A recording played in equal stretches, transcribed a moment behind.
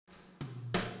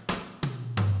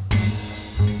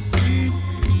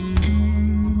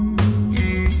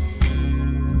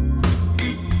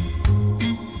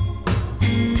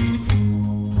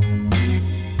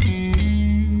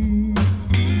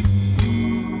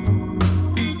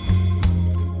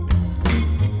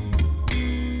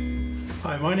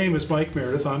My name is Mike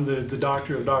Meredith. I'm the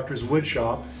doctor of Doctor's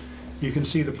Woodshop. You can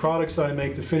see the products that I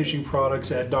make, the finishing products,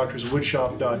 at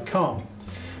doctorswoodshop.com.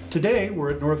 Today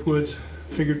we're at Northwoods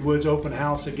Figured Woods Open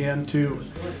House again to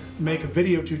make a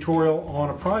video tutorial on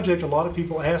a project a lot of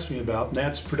people ask me about, and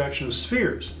that's production of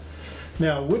spheres.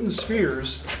 Now, wooden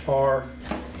spheres are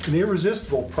an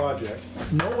irresistible project.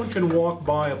 No one can walk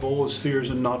by a bowl of spheres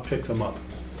and not pick them up.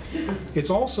 It's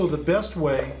also the best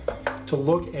way to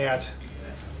look at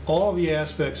all the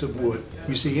aspects of wood.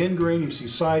 You see end grain, you see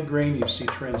side grain, you see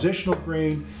transitional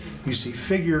grain, you see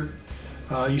figure,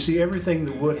 you see everything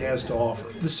the wood has to offer.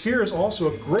 The sphere is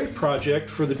also a great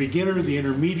project for the beginner, the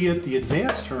intermediate, the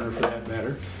advanced turner for that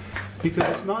matter, because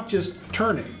it's not just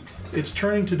turning. It's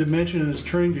turning to dimension and it's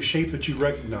turning to shape that you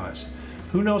recognize.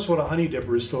 Who knows what a honey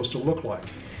dipper is supposed to look like?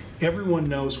 Everyone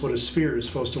knows what a sphere is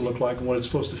supposed to look like and what it's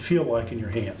supposed to feel like in your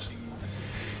hands.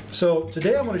 So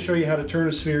today I'm going to show you how to turn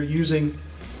a sphere using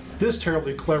this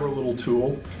terribly clever little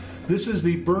tool. This is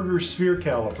the Berger sphere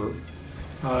caliper,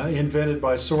 invented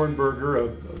by Soren Berger, a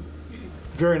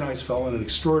very nice fellow and an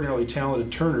extraordinarily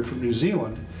talented turner from New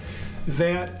Zealand.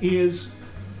 That is,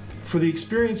 for the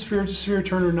experienced sphere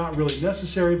turner, not really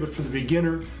necessary, but for the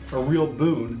beginner, a real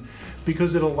boon,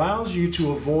 because it allows you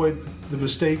to avoid the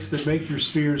mistakes that make your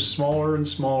spheres smaller and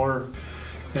smaller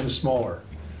and smaller.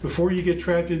 Before you get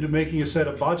trapped into making a set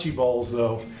of bocce balls,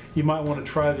 though, you might want to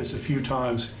try this a few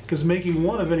times, because making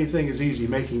one of anything is easy.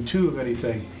 Making two of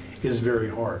anything is very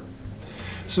hard.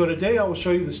 So today I will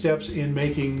show you the steps in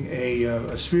making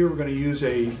a sphere. We're going to use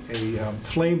a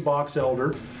flame box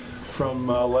elder from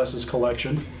Les's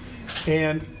collection,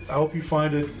 and I hope you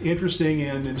find it interesting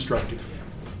and instructive.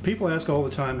 People ask all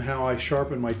the time how I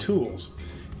sharpen my tools,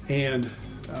 and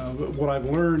what I've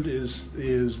learned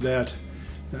is that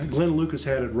Glenn Lucas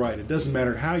had it right. It doesn't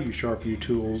matter how you sharpen your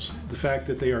tools, the fact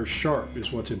that they are sharp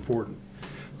is what's important.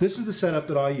 This is the setup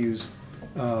that I use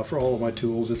for all of my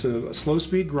tools. It's a slow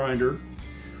speed grinder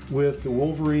with the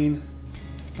Wolverine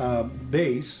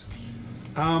base.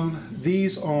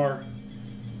 These are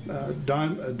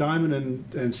diamond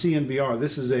and CNBR.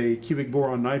 This is a cubic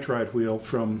boron nitride wheel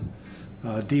from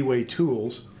D-Way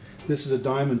Tools. This is a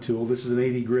diamond tool. This is an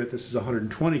 80 grit. This is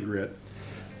 120 grit.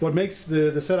 What makes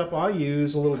the setup I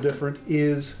use a little different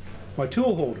is my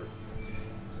tool holder.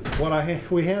 What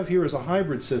we have here is a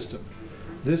hybrid system.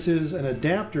 This is an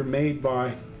adapter made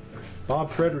by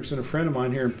Bob Frederickson, a friend of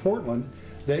mine here in Portland,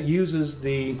 that uses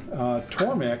the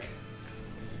Tormek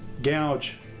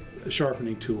gouge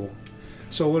sharpening tool.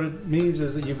 So what it means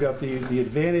is that you've got the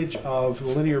advantage of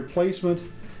linear placement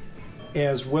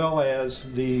as well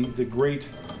as the great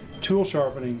tool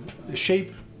sharpening, the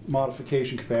shape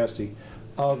modification capacity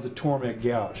of the Tormek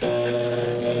gouge.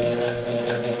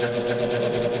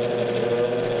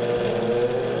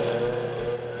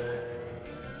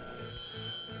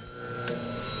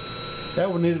 That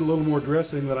one needed a little more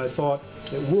dressing than I thought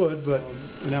it would, but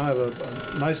we now have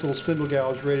a nice little spindle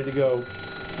gouge ready to go,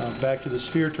 back to the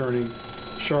sphere turning,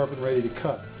 sharp and ready to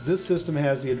cut. This system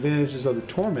has the advantages of the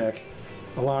Tormek,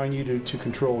 allowing you to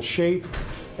control shape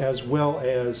as well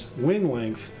as wing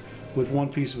length with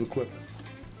one piece of equipment.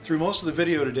 Through most of the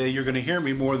video today, you're going to hear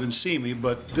me more than see me,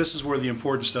 but this is where the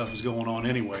important stuff is going on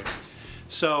anyway.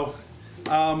 So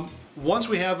once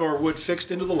we have our wood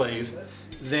fixed into the lathe,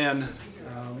 then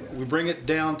we bring it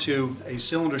down to a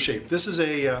cylinder shape. This is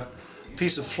a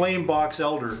piece of flame box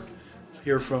elder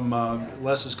here from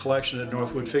Les's collection at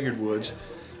Northwood Figured Woods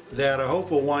that I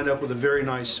hope will wind up with a very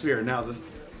nice sphere. Now,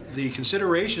 the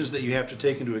considerations that you have to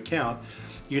take into account,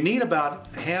 you need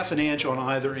about ½ inch on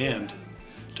either end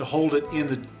to hold it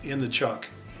in the chuck,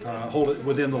 hold it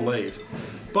within the lathe.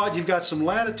 But you've got some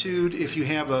latitude if you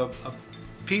have a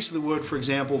piece of the wood, for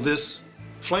example, this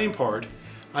flame part.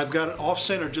 I've got it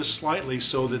off-center just slightly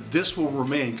so that this will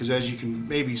remain, because as you can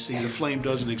maybe see, the flame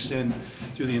doesn't extend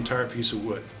through the entire piece of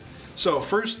wood. So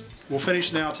first, we'll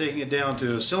finish now taking it down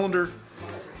to a cylinder,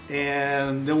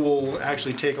 and then we'll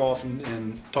actually take off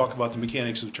and talk about the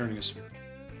mechanics of turning a sphere.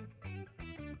 What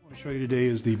I want to show you today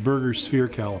is the Berger sphere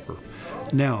caliper.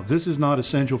 Now, this is not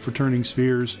essential for turning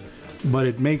spheres, but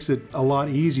it makes it a lot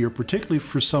easier, particularly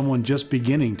for someone just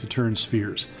beginning to turn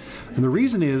spheres. And the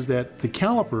reason is that the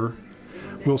caliper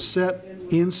will set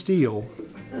in steel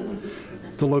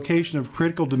the location of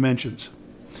critical dimensions.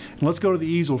 And let's go to the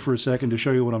easel for a second to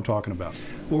show you what I'm talking about.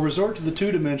 We'll resort to the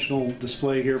two-dimensional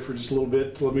display here for just a little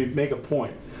bit. Let me make a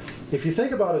point. If you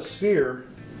think about a sphere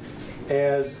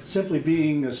as simply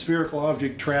being a spherical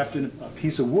object trapped in a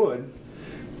piece of wood,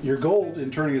 your goal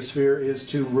in turning a sphere is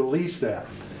to release that.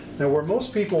 Now, where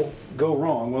most people go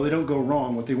wrong, well, they don't go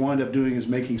wrong. What they wind up doing is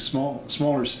making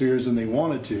smaller spheres than they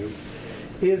wanted to.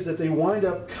 is that they wind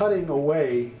up cutting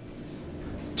away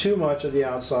too much of the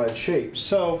outside shape.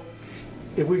 So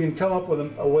if we can come up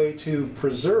with a way to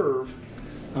preserve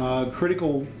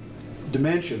critical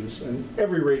dimensions, and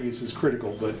every radius is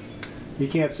critical, but you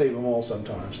can't save them all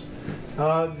sometimes,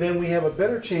 then we have a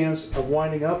better chance of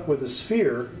winding up with a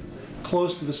sphere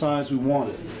close to the size we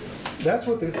wanted. That's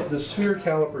what the sphere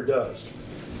caliper does.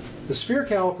 The sphere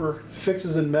caliper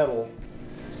fixes in metal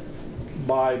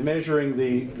by measuring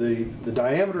the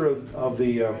diameter of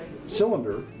the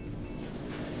cylinder,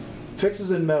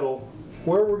 fixes in metal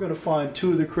where we're going to find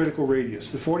two of the critical radius,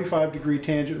 the 45-degree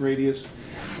tangent radius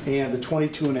and the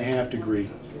 22.5-degree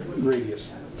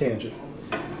radius tangent.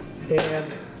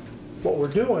 And what we're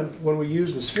doing when we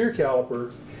use the sphere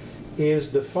caliper is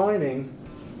defining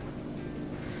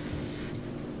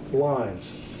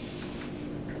lines.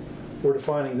 We're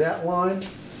defining that line,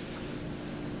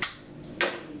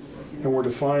 and we're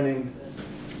defining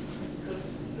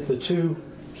the two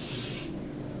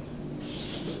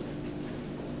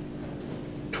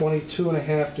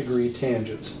 22.5-degree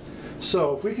tangents.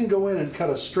 So if we can go in and cut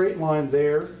a straight line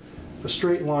there, a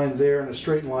straight line there, and a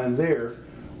straight line there,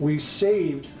 we've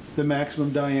saved the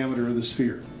maximum diameter of the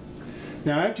sphere.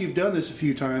 Now after you've done this a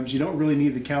few times, you don't really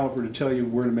need the caliper to tell you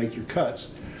where to make your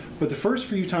cuts. But the first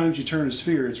few times you turn a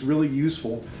sphere, it's really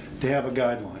useful to have a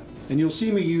guideline. And you'll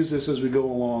see me use this as we go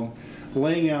along,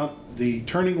 laying out the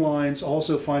turning lines,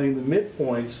 also finding the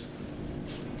midpoints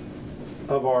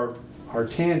of our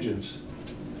tangents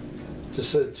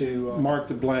to mark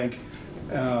the blank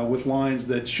with lines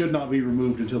that should not be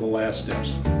removed until the last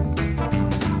steps.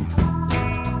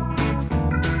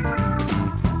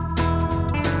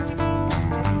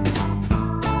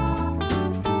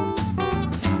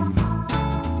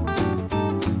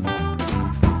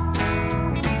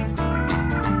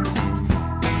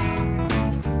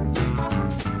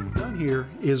 Here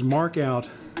is mark out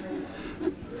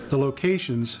the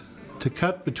locations to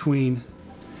cut between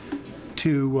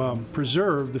to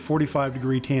preserve the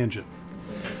 45-degree tangent.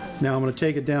 Now I'm going to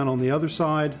take it down on the other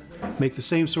side, make the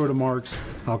same sort of marks.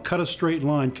 I'll cut a straight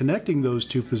line connecting those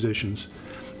two positions,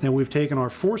 and we've taken our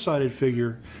 4-sided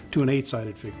figure to an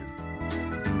 8-sided figure.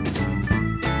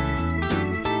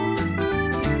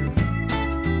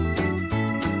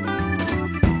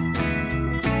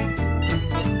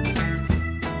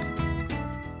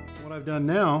 What I've done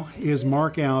now is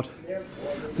mark out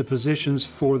the positions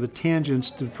for the tangents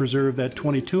to preserve that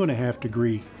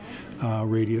 22.5-degree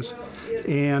radius.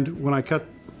 And when I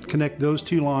connect those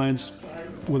two lines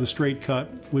with a straight cut,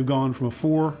 we've gone from a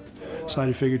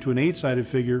 4-sided figure to an 8-sided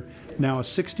figure, now a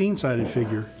 16-sided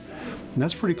figure, and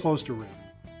that's pretty close to round.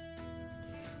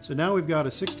 So now we've got a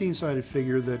 16-sided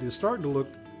figure that is starting to look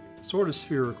sort of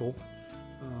spherical.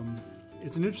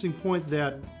 It's an interesting point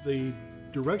that the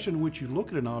direction in which you look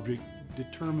at an object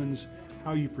determines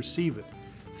how you perceive it.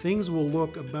 Things will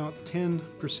look about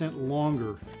 10%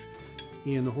 longer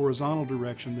in the horizontal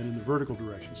direction than in the vertical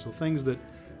direction. So things that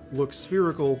look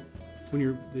spherical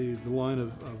when the line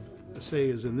of say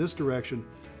is in this direction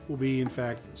will be in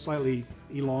fact slightly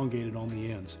elongated on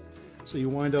the ends. So you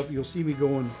wind up, you'll see me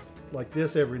going like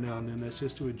this every now and then. That's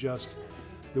just to adjust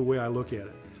the way I look at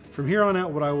it. From here on out,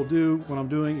 what I will do, what I'm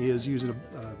doing is using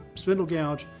a spindle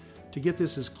gouge to get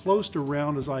this as close to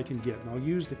round as I can get. And I'll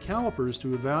use the calipers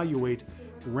to evaluate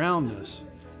roundness.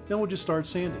 Then we'll just start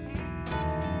sanding.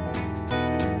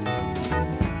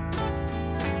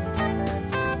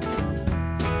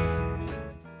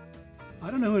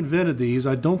 I don't know who invented these.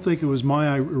 I don't think it was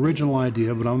my original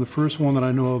idea, but I'm the first one that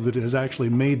I know of that has actually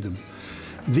made them.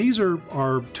 These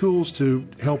are tools to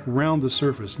help round the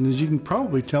surface, and as you can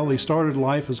probably tell, they started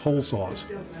life as hole saws.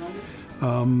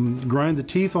 Grind the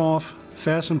teeth off,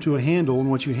 fasten them to a handle,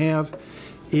 and what you have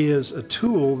is a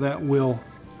tool that will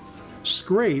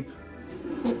scrape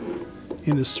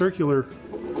in a circular,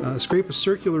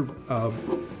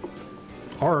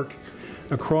 arc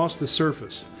across the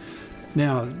surface.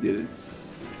 Now,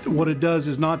 what it does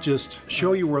is not just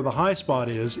show you where the high spot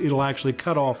is, it'll actually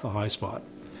cut off the high spot.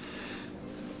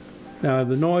 Now,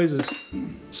 the noise is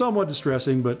somewhat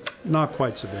distressing, but not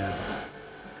quite so bad.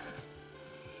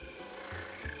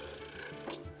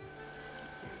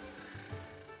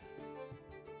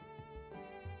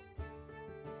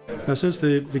 Now, since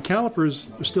the calipers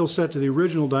are still set to the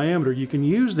original diameter, you can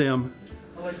use them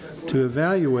to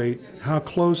evaluate how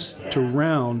close to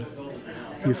round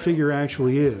your figure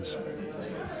actually is.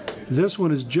 This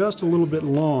one is just a little bit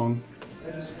long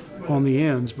on the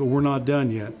ends, but we're not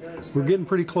done yet. We're getting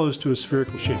pretty close to a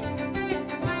spherical shape.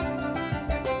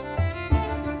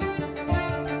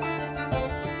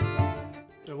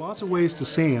 There are lots of ways to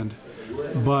sand,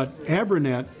 but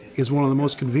Abranet is one of the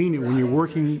most convenient when you're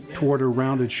working toward a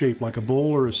rounded shape like a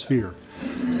bowl or a sphere.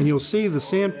 And you'll see the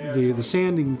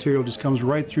sanding material just comes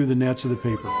right through the nets of the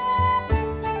paper.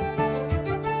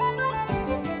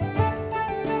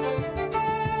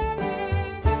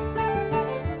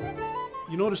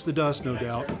 You notice the dust, no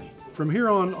doubt. From here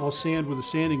on, I'll sand with a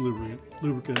sanding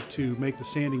lubricant to make the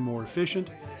sanding more efficient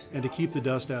and to keep the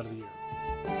dust out of the air.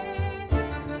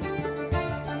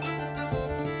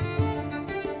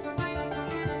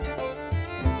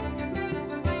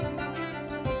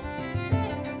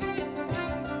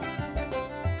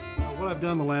 What I've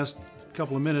done the last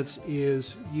couple of minutes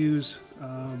is use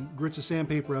grits of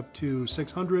sandpaper up to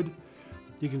 600.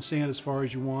 You can sand as far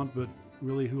as you want, but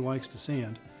really who likes to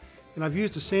sand? And I've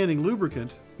used a sanding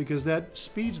lubricant because that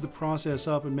speeds the process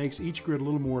up and makes each grit a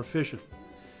little more efficient.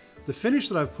 The finish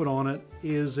that I've put on it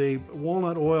is a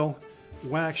walnut oil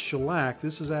wax shellac.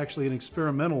 This is actually an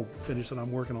experimental finish that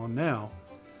I'm working on now.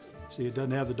 See, it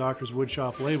doesn't have the Doctor's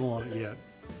Woodshop label on it yet.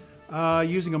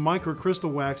 Using a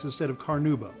microcrystal wax instead of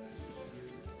carnauba.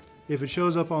 If it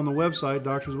shows up on the website,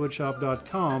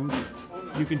 TheDoctorswoodshop.com,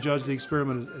 you can judge the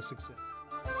experiment as a success.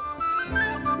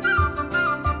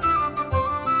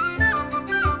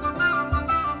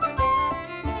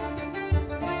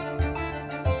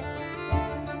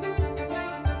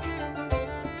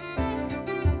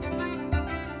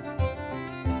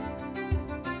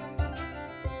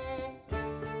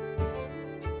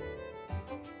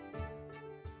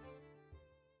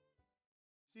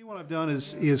 See, what I've done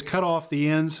is cut off the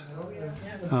ends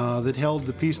that held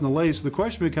the piece in the lathe. So the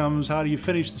question becomes, how do you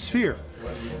finish the sphere?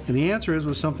 And the answer is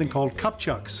with something called cup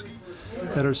chucks,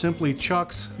 that are simply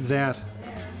chucks that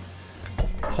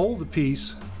hold the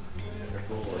piece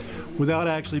without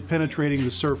actually penetrating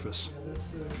the surface.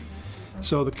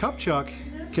 So the cup chuck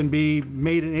can be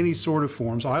made in any sort of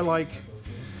forms. I like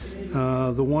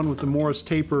the one with the Morris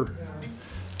taper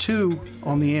 2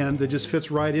 on the end that just fits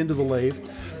right into the lathe.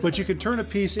 But you can turn a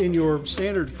piece in your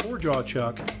standard 4-jaw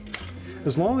chuck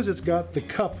as long as it's got the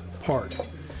cup part.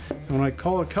 And when I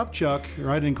call it a cup chuck, or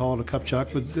I didn't call it a cup chuck,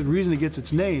 but the reason it gets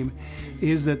its name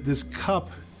is that this cup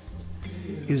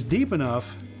is deep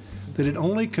enough that it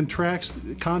only contacts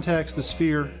the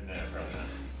sphere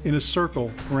in a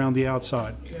circle around the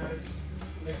outside.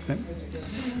 Okay?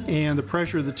 And the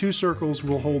pressure of the 2 circles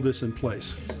will hold this in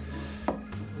place.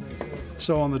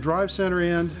 So on the drive center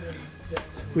end,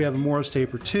 we have a Morris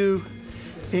taper 2,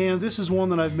 and this is one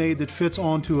that I've made that fits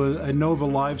onto a Nova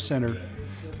Live Center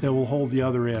that will hold the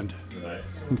other end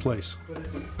in place.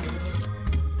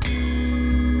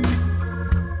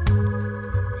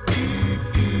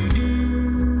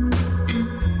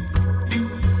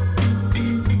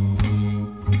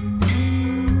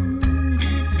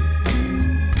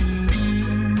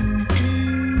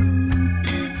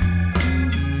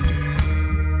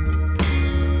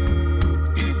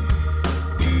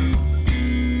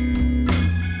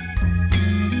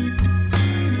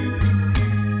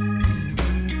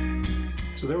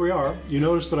 So there we are. You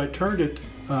notice that I turned it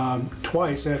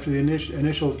twice after the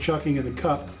initial chucking in the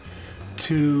cup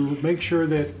to make sure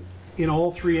that in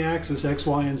all 3 axes, X,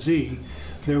 Y, and Z,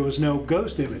 there was no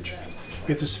ghost image.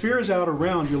 If the sphere is out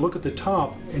around, you look at the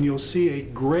top and you'll see a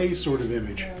gray sort of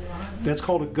image. That's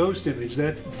called a ghost image.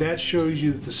 That shows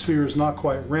you that the sphere is not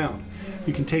quite round.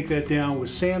 You can take that down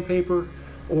with sandpaper,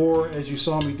 or as you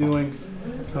saw me doing,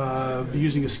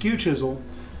 using a skew chisel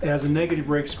as a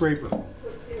negative rake scraper.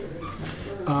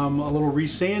 A little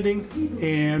resanding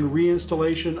and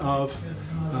reinstallation of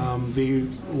the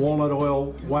walnut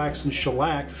oil wax and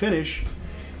shellac finish,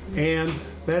 and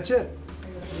that's it.